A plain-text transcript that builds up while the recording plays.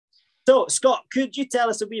So, Scott, could you tell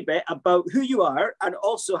us a wee bit about who you are and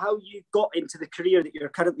also how you got into the career that you're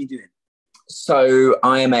currently doing? So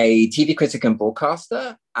I am a TV critic and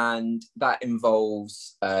broadcaster, and that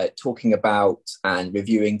involves talking about and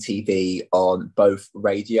reviewing TV on both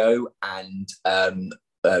radio and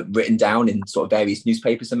written down in sort of various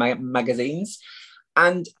newspapers and magazines.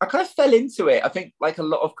 And I kind of fell into it, I think, like a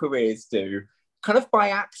lot of careers do, kind of by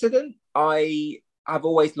accident. I've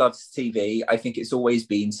always loved TV. I think it's always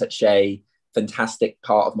been such a fantastic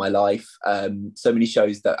part of my life. So many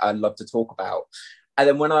shows that I love to talk about. And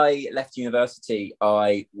then when I left university,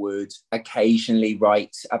 I would occasionally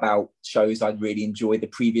write about shows I'd really enjoyed the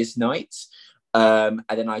previous night. And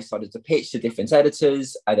then I started to pitch to different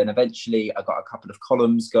editors. And then eventually I got a couple of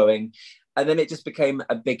columns going. And then it just became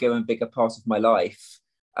a bigger and bigger part of my life.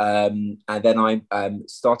 And then I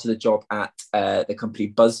started a job at the company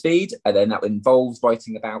BuzzFeed. And then that involved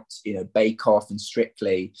writing about, Bake Off and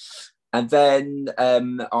Strictly. And then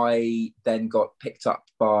I then got picked up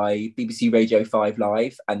by BBC Radio 5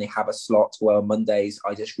 Live, and they have a slot where on Mondays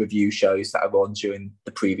I just review shows that are on during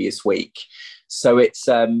the previous week. So it's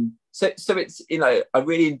it's I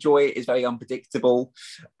really enjoy it. It's very unpredictable.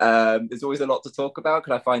 There's always a lot to talk about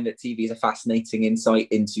because I find that TV is a fascinating insight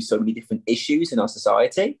into so many different issues in our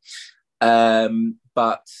society.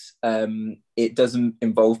 But it doesn't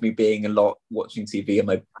involve me being a lot watching TV in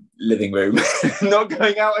my living room, not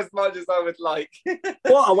going out as much as I would like.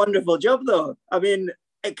 What a wonderful job, though. I mean,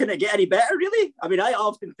 can it get any better, really? I mean, I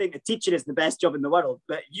often think a teacher is the best job in the world,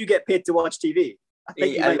 but you get paid to watch TV. I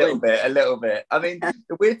think a little bit. I mean,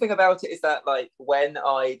 the weird thing about it is that, like, when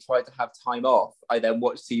I try to have time off, I then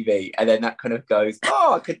watch TV, and then that kind of goes,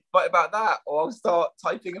 I could write about that, or I'll start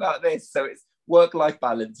typing about this. So it's work-life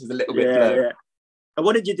balance is a little bit blurred. Yeah. And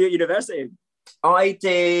what did you do at university? I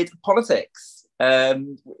did politics,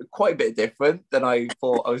 quite a bit different than I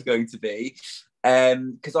thought I was going to be,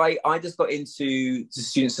 because I just got into the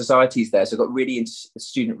student societies there. So I got really into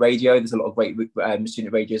student radio. There's a lot of great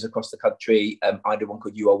student radios across the country. I did one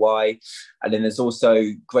called URY, and then there's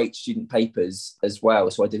also great student papers as well.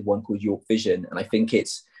 So I did one called York Vision, and I think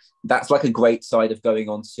that's like a great side of going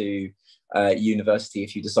on to university,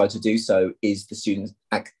 if you decide to do so, is the student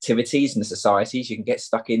activities and the societies you can get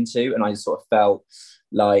stuck into. And I sort of felt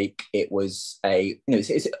like it was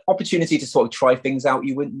it's an opportunity to sort of try things out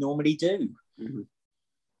you wouldn't normally do. Mm-hmm.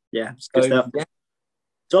 Yeah, it's good stuff. Yeah.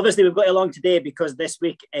 So obviously we've got you along today because this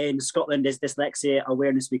week in Scotland is Dyslexia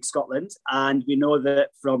Awareness Week Scotland, and we know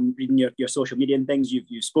that from reading your social media and things,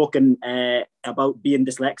 you've spoken about being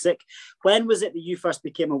dyslexic. When was it that you first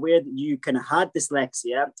became aware that you kind of had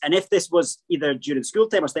dyslexia? And if this was either during school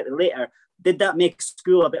time or slightly later, did that make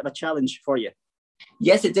school a bit of a challenge for you?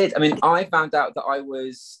 Yes, it did. I mean, I found out that I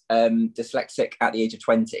was dyslexic at the age of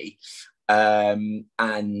 20,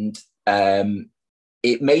 and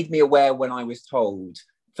it made me aware when I was told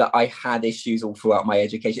that I had issues all throughout my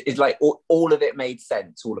education. It's like all of it made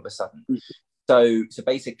sense all of a sudden. Mm-hmm. So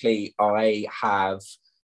basically, I have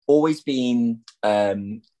always been,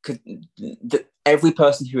 every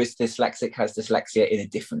person who is dyslexic has dyslexia in a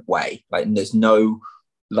different way. Like, and there's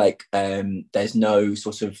no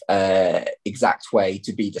sort of exact way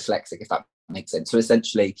to be dyslexic, if that makes sense. So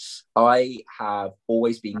essentially, I have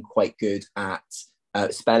always been quite good at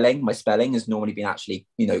spelling. My spelling has normally been actually,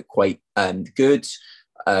 quite good.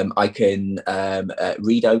 I can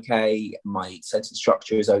read okay, my sentence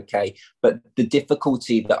structure is okay, but the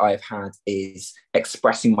difficulty that I've had is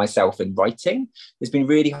expressing myself in writing. It's been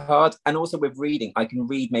really hard. And also with reading, I can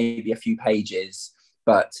read maybe a few pages,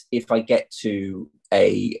 but if I get to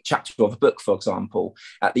a chapter of a book, for example,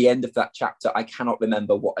 at the end of that chapter, I cannot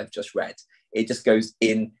remember what I've just read. It just goes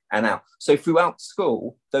in and out. So throughout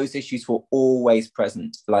school, those issues were always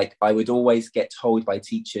present. Like, I would always get told by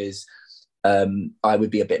teachers, I would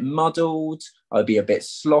be a bit muddled, I would be a bit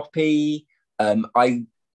sloppy. I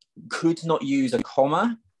could not use a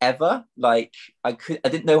comma ever. Like, I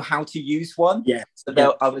didn't know how to use one. Yeah.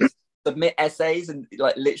 So I would submit essays and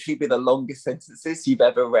like literally be the longest sentences you've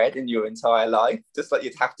ever read in your entire life. Just like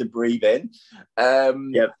you'd have to breathe in.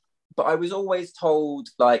 But I was always told,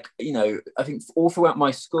 like, I think all throughout my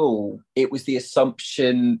school, it was the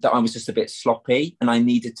assumption that I was just a bit sloppy and I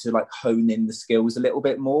needed to like hone in the skills a little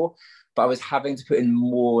bit more. But I was having to put in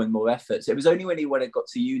more and more effort. So it was only really when I got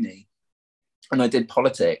to uni and I did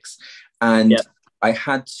politics and I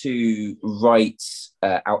had to write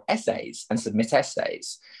out essays and submit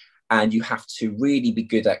essays. And you have to really be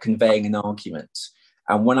good at conveying an argument.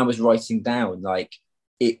 And when I was writing down, like,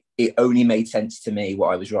 it only made sense to me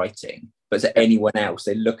what I was writing. but to anyone else,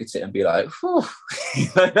 they look at it and be like,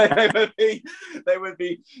 they would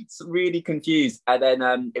be really confused. And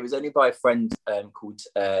then it was only by a friend called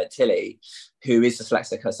Tilly, who is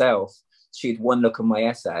dyslexic herself. She had one look at my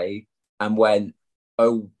essay and went,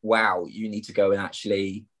 "Oh wow, you need to go and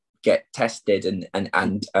actually get tested and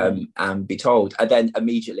be told." And then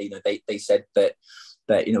immediately, they said that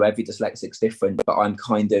every dyslexic's different, but I'm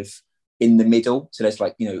kind of in the middle. So there's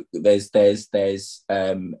there's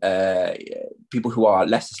people who are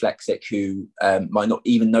less dyslexic who might not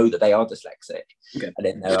even know that they are dyslexic, and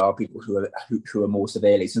then there are people who are more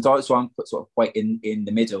severely. So I'm sort of quite in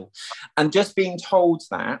the middle, and just being told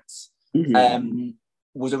that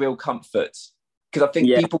was a real comfort. Because I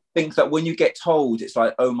think people think that when you get told, it's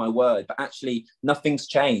like, oh my word, but actually nothing's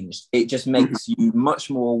changed. It just makes you much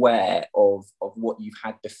more aware of what you've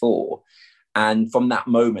had before. And from that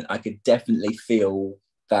moment, I could definitely feel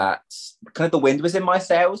that kind of the wind was in my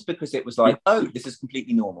sails, because it was like, oh, this is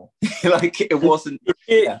completely normal. Like it wasn't.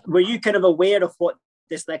 Were you kind of aware of what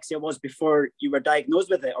dyslexia was before you were diagnosed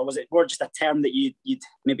with it? Or was it more just a term that you'd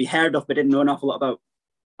maybe heard of but didn't know an awful lot about?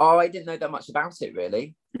 Oh, I didn't know that much about it,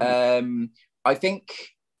 really. I think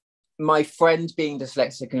my friend being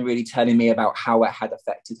dyslexic and really telling me about how it had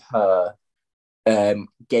affected her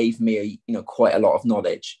gave me quite a lot of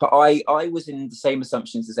knowledge. But I was in the same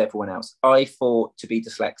assumptions as everyone else. I thought to be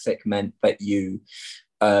dyslexic meant that you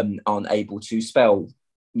aren't able to spell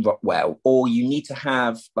well, or you need to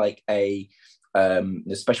have like a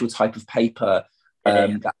special type of paper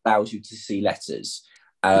that allows you to see letters.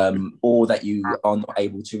 Or that you are not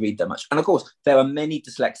able to read that much. And of course, there are many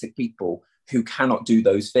dyslexic people who cannot do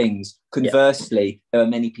those things. Conversely, there are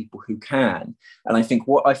many people who can. And I think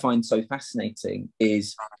what I find so fascinating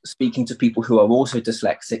is speaking to people who are also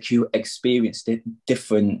dyslexic, who experience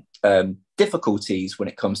different difficulties when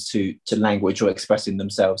it comes to language or expressing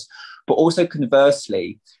themselves. But also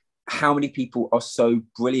conversely, how many people are so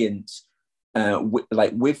brilliant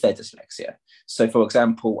with their dyslexia. So, for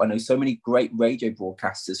example, I know so many great radio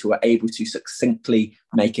broadcasters who are able to succinctly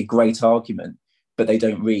make a great argument, but they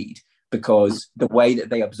don't read, because the way that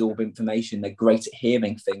they absorb information, they're great at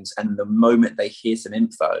hearing things, and the moment they hear some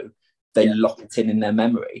info, they lock it in their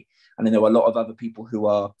memory. And then there are a lot of other people who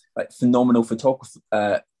are like phenomenal photographers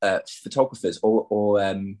or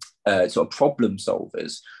sort of problem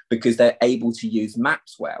solvers, because they're able to use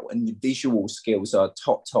maps well, and the visual skills are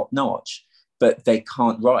top notch, but they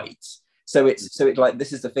can't write. So it's like,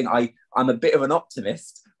 this is the thing. I'm a bit of an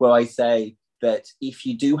optimist, where I say that if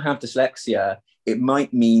you do have dyslexia, it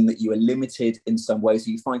might mean that you are limited in some ways.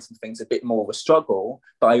 So you find some things a bit more of a struggle.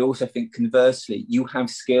 But I also think conversely, you have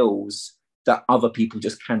skills that other people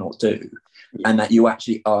just cannot do, and that you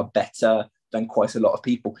actually are better than quite a lot of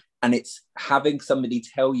people. And it's having somebody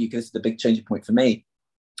tell you, because the big changing point for me,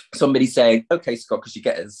 somebody saying, okay, Scott, because you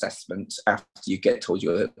get an assessment after you get told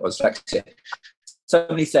you're dyslexia.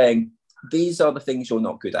 Somebody saying, these are the things you're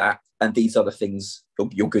not good at, and these are the things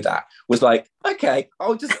you're good at, was like, okay,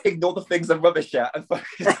 I'll just ignore the things I'm rubbish at and focus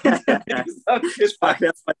on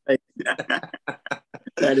the things.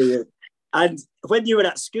 And when you were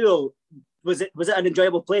at school, was it an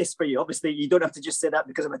enjoyable place for you? Obviously, you don't have to just say that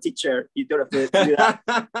because I'm a teacher. You don't have to do that.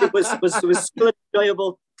 Was school an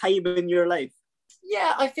enjoyable time in your life?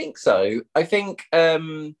 Yeah, I think so. I think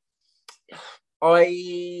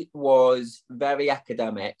I was very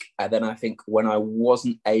academic, and then I think when I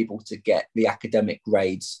wasn't able to get the academic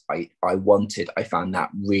grades I wanted, I found that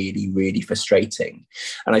really, really frustrating.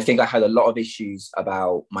 And I think I had a lot of issues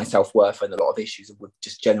about my self-worth and a lot of issues with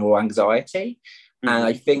just general anxiety. And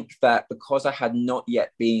I think that because I had not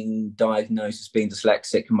yet been diagnosed as being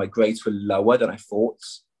dyslexic and my grades were lower than I thought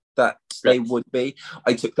that they would be,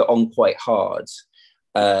 I took that on quite hard.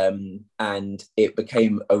 And it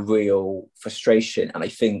became a real frustration. And I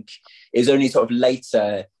think it was only sort of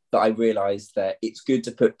later that I realized that it's good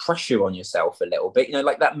to put pressure on yourself a little bit,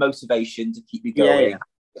 like that motivation to keep you going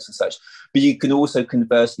and such. But you can also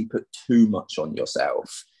conversely put too much on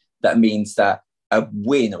yourself. That means that a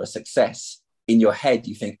win or a success in your head,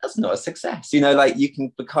 you think that's not a success, like you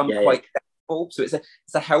can become quite careful. So it's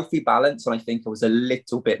a healthy balance. And I think I was a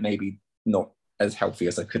little bit maybe not as healthy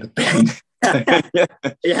as I could have been.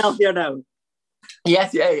 You're healthier now.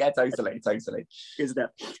 Yes, totally. Good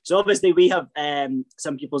stuff. So obviously we have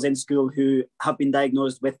some pupils in school who have been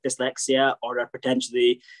diagnosed with dyslexia or are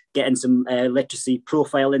potentially getting some literacy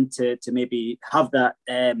profiling to maybe have that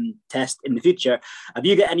test in the future. Have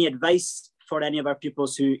you got any advice for any of our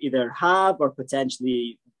pupils who either have or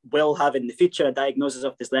potentially will have in the future a diagnosis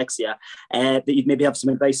of dyslexia, that you'd maybe have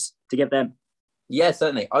some advice to give them? Yeah,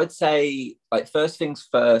 certainly. I would say, like, first things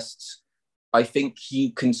first, I think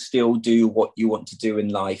you can still do what you want to do in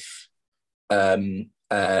life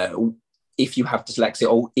if you have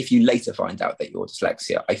dyslexia, or if you later find out that you're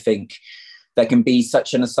dyslexia. I think there can be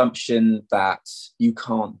such an assumption that you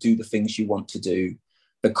can't do the things you want to do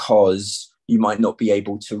because you might not be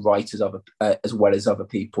able to write as well as other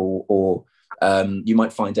people, or you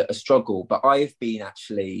might find it a struggle. But I've been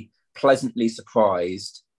actually pleasantly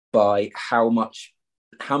surprised by how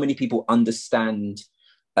many people understand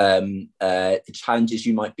the challenges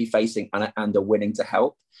you might be facing and are willing to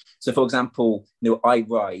help. So, for example, I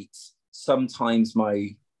write. Sometimes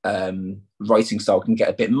my writing style can get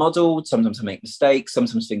a bit muddled. Sometimes I make mistakes.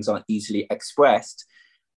 Sometimes things aren't easily expressed.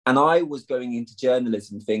 And I was going into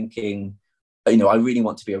journalism thinking, I really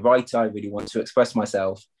want to be a writer. I really want to express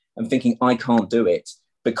myself, and thinking I can't do it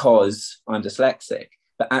because I'm dyslexic.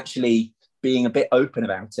 But actually being a bit open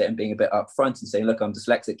about it and being a bit upfront and saying, look, I'm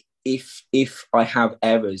dyslexic. If I have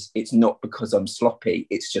errors, it's not because I'm sloppy.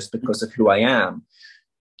 It's just because of who I am.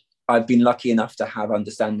 I've been lucky enough to have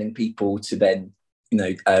understanding people to then,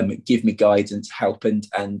 give me guidance, help,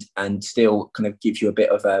 and still kind of give you a bit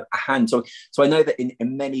of a hand. So I know that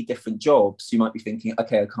in many different jobs, you might be thinking,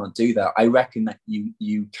 okay, I can't do that. I reckon that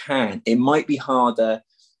you can. It might be harder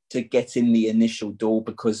to get in the initial door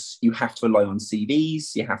because you have to rely on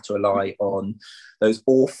CVs, you have to rely on those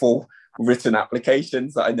awful written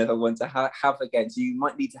applications that I never want to have again. So you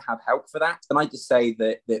might need to have help for that. And I just say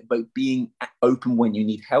that both being open when you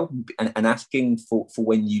need help and asking for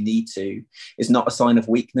when you need to is not a sign of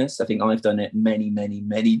weakness. I think I've done it many, many,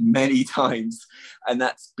 many, many times, and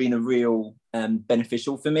that's been a real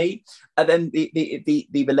beneficial for me. And then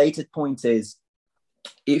the related point is,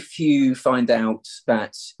 if you find out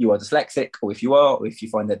that you are dyslexic, or if you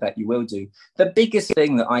find that you will do, the biggest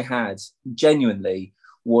thing that I had genuinely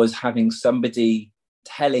was having somebody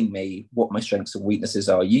telling me what my strengths and weaknesses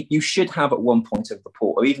are. You should have at one point a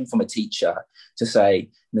report, or even from a teacher, to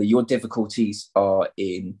say, your difficulties are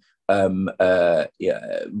in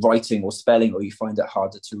writing or spelling, or you find it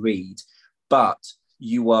harder to read, but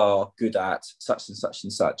you are good at such and such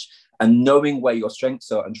and such. And knowing where your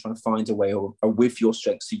strengths are and trying to find a way or with your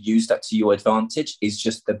strengths to use that to your advantage is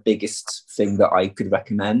just the biggest thing that I could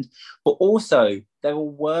recommend. But also, there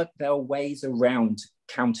are ways around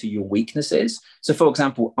counter your weaknesses. So, for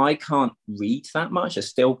example, I can't read that much. I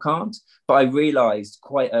still can't. But I realized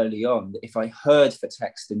quite early on that if I heard for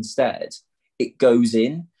text instead, it goes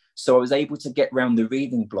in. So I was able to get around the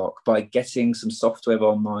reading block by getting some software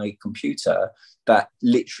on my computer that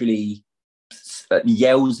literally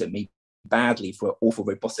yells at me badly for an awful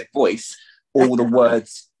robotic voice all the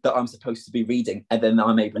words that I'm supposed to be reading, and then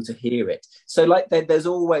I'm able to hear it. So there's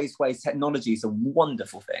always ways. Technology is a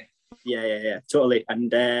wonderful thing. Yeah, totally.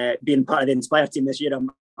 And being part of the Inspire team this year,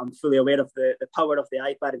 I'm fully aware of the power of the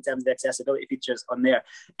iPad in terms of the accessibility features on there.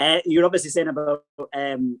 You're obviously saying about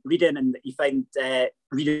reading, and you find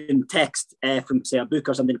reading text from, say, a book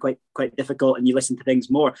or something quite difficult, and you listen to things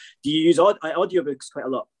more. Do you use audiobooks quite a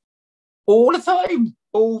lot? All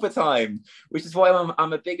the time, which is why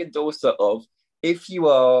I'm a big endorser of, if you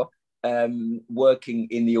are working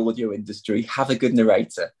in the audio industry, have a good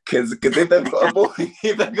narrator, because if they've got a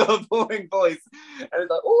boring voice and it's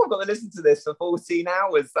like, I've got to listen to this for 14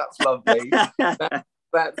 hours, that's lovely.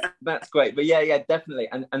 That's great. But yeah, definitely.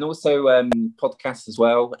 And also podcasts as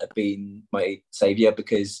well have been my savior,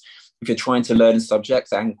 because if you're trying to learn a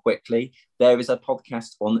subject and quickly, there is a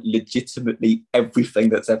podcast on legitimately everything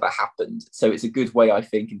that's ever happened. So it's a good way, I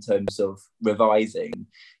think, in terms of revising,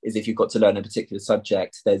 is if you've got to learn a particular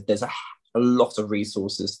subject, there's a lot of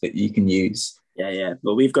resources that you can use. Yeah.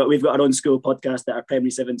 Well, we've got our own school podcast that our primary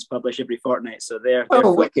sevens publish every fortnight. So they're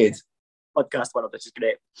wicked. Podcast one of, which is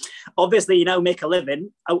great. Obviously, you now make a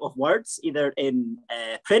living out of words, either in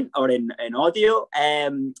print or in audio,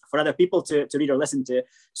 for other people to read or listen to.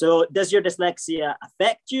 So does your dyslexia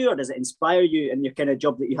affect you, or does it inspire you in your kind of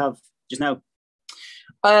job that you have just now?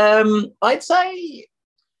 I'd say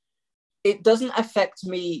it doesn't affect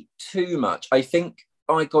me too much. I think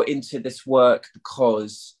I got into this work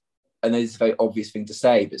because, and it's a very obvious thing to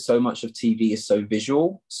say, but so much of TV is so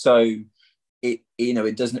visual. So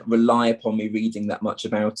it doesn't rely upon me reading that much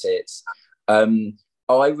about it.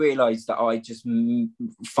 I realized that I just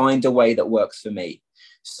find a way that works for me.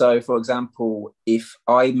 So, for example, if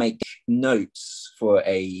I make notes for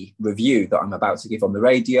a review that I'm about to give on the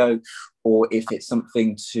radio, or if it's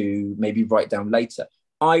something to maybe write down later,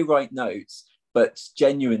 I write notes, but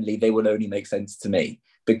genuinely they will only make sense to me,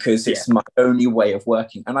 because it's my only way of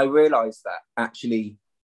working. And I realized that actually,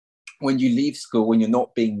 when you leave school, when you're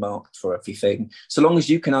not being marked for everything, so long as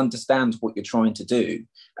you can understand what you're trying to do,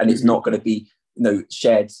 and it's not going to be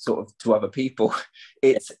shared sort of to other people,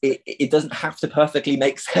 it doesn't have to perfectly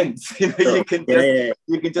make sense. You can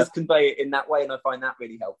just convey it in that way, and I find that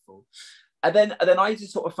really helpful. And then I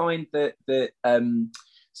just sort of find that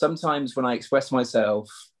sometimes when I express myself,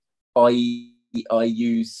 I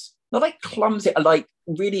use not like clumsy, like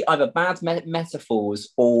really either bad metaphors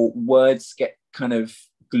or words get kind of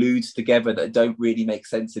glued together that don't really make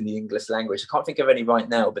sense in the English language. I can't think of any right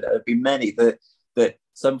now, but there have been many that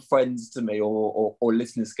some friends to me or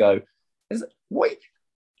listeners go, wait,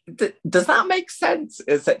 does that make sense,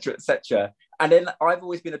 etc., etc. And then I've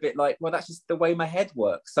always been a bit like, well, that's just the way my head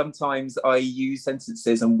works. Sometimes I use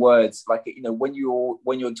sentences and words like, when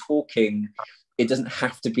you're talking, it doesn't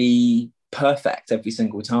have to be perfect every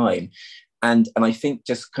single time. And I think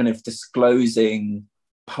just kind of disclosing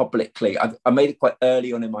publicly, I made it quite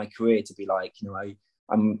early on in my career to be like,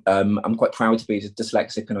 I'm quite proud to be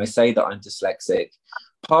dyslexic, and I say that I'm dyslexic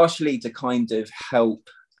partially to kind of help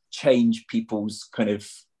change people's kind of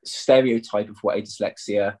stereotype of what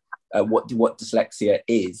dyslexia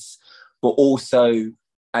is, but also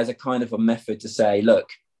as a kind of a method to say, look,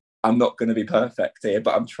 I'm not going to be perfect here,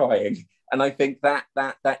 but I'm trying. And I think that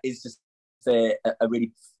is just a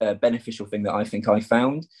really beneficial thing that I think I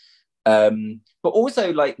found. But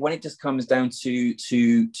also, like, when it just comes down to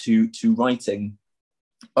writing,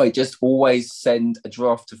 I just always send a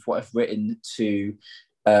draft of what I've written to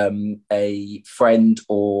a friend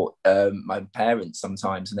or my parents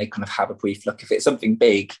sometimes, and they kind of have a brief look if it's something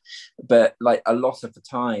big. But like a lot of the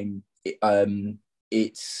time,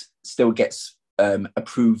 it still gets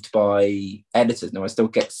approved by editors. No, I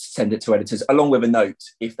still send it to editors along with a note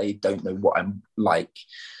if they don't know what I'm like.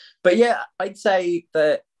 But yeah, I'd say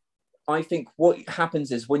that I think what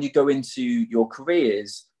happens is when you go into your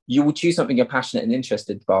careers, you will choose something you're passionate and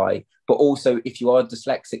interested by, but also if you are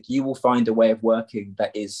dyslexic, you will find a way of working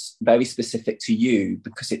that is very specific to you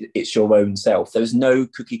because it's your own self. There's no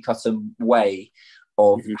cookie cutter way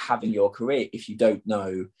of having your career if you don't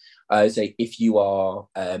know. Say if you are,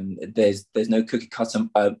 there's no cookie cutter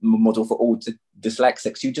model for all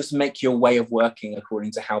dyslexics. You just make your way of working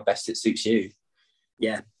according to how best it suits you.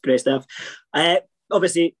 Yeah, great stuff.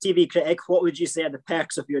 Obviously, TV critic, what would you say are the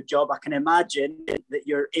perks of your job? I can imagine that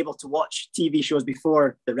you're able to watch TV shows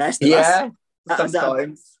before the rest of us. Yeah,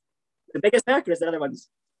 sometimes. The biggest perk, or is there other ones?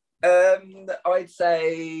 I'd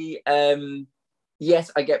say,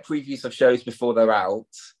 yes, I get previews of shows before they're out,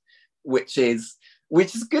 which is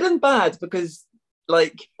good and bad because,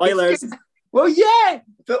 like... Spoilers. Well, yeah,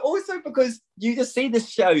 but also because you just see this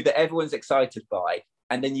show that everyone's excited by,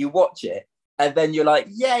 and then you watch it, and then you're like,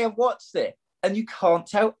 yeah, I've watched it. And you can't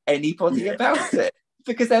tell anybody about it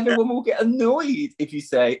because everyone will get annoyed if you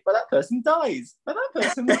say, well, that person dies. But that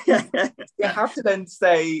person, you have to then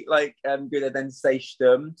say, like, then say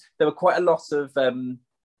stum. There were quite a lot of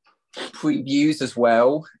previews as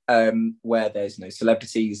well, where there's no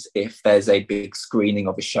celebrities if there's a big screening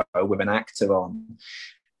of a show with an actor on.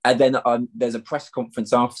 And then there's a press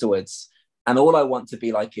conference afterwards. And all I want to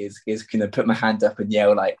be like is kind of put my hand up and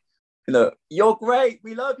yell, like, look, you're great,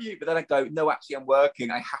 we love you. But then I go, no, actually, I'm working.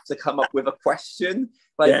 I have to come up with a question.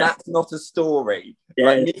 Like, that's not a story. Yeah,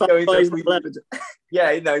 like, me going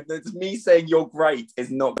me saying you're great is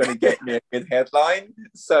not going to get me a good headline.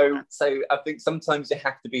 So I think sometimes you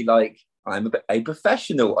have to be like, I'm a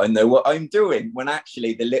professional. I know what I'm doing. When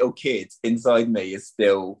actually the little kid inside me is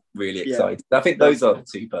still really excited. I think those are the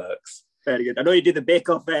two perks. Very good. I know you do the Bake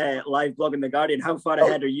Off live blog in The Guardian. How far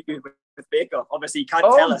ahead are you with Bake Off? Obviously, you can't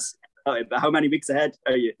tell us about it, but how many weeks ahead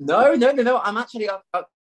are you? No. I'm actually up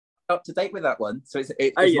to date with that one. So it's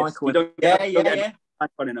Michael. Yeah. Okay.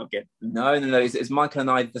 No. It's Michael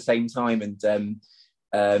and I at the same time, and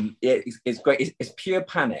it's great. It's pure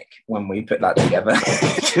panic when we put that together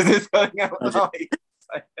because it's going out live.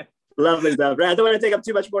 Lovely stuff. Right, I don't want to take up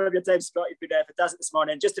too much more of your time, Scott. You've been fantastic this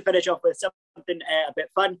morning. Just to finish off with something a bit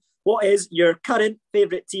fun, what is your current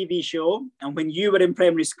favourite TV show? And when you were in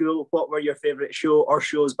primary school, what were your favourite show or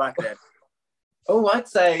shows back then? Oh, I'd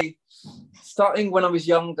say starting when I was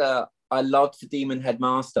younger, I loved The Demon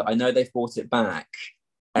Headmaster. I know they've brought it back,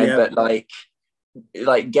 but like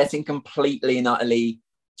getting completely and utterly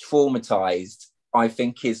traumatized, I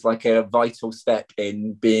think is like a vital step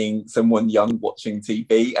in being someone young watching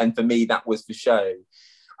TV. And for me, that was the show.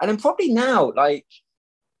 And then probably now, like,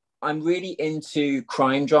 I'm really into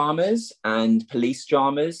crime dramas and police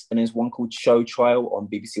dramas. And there's one called Show Trial on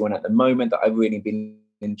BBC One at the moment that I've really been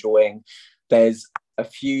enjoying. There's a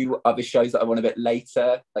few other shows that I want a bit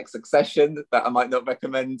later, like Succession, that I might not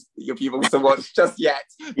recommend your people to watch just yet.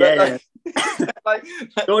 Don't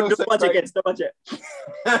watch it.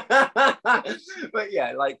 But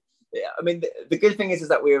yeah, like I mean, the good thing is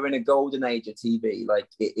that we're in a golden age of TV. Like,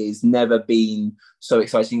 it is never been so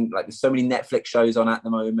exciting. Like, there's so many Netflix shows on at the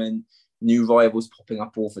moment, new rivals popping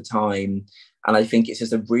up all the time, and I think it's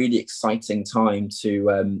just a really exciting time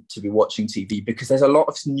to be watching TV, because there's a lot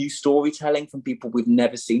of new storytelling from people we've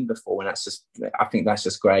never seen before, and I think that's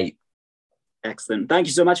just great. Excellent. Thank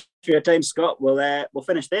you so much for your time, Scott. We'll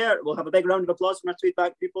finish there. We'll have a big round of applause from our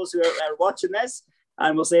Tweetback pupils who are watching this,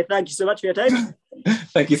 and we'll say thank you so much for your time.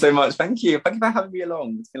 Thank you so much. Thank you for having me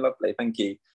along. It's been lovely. Thank you.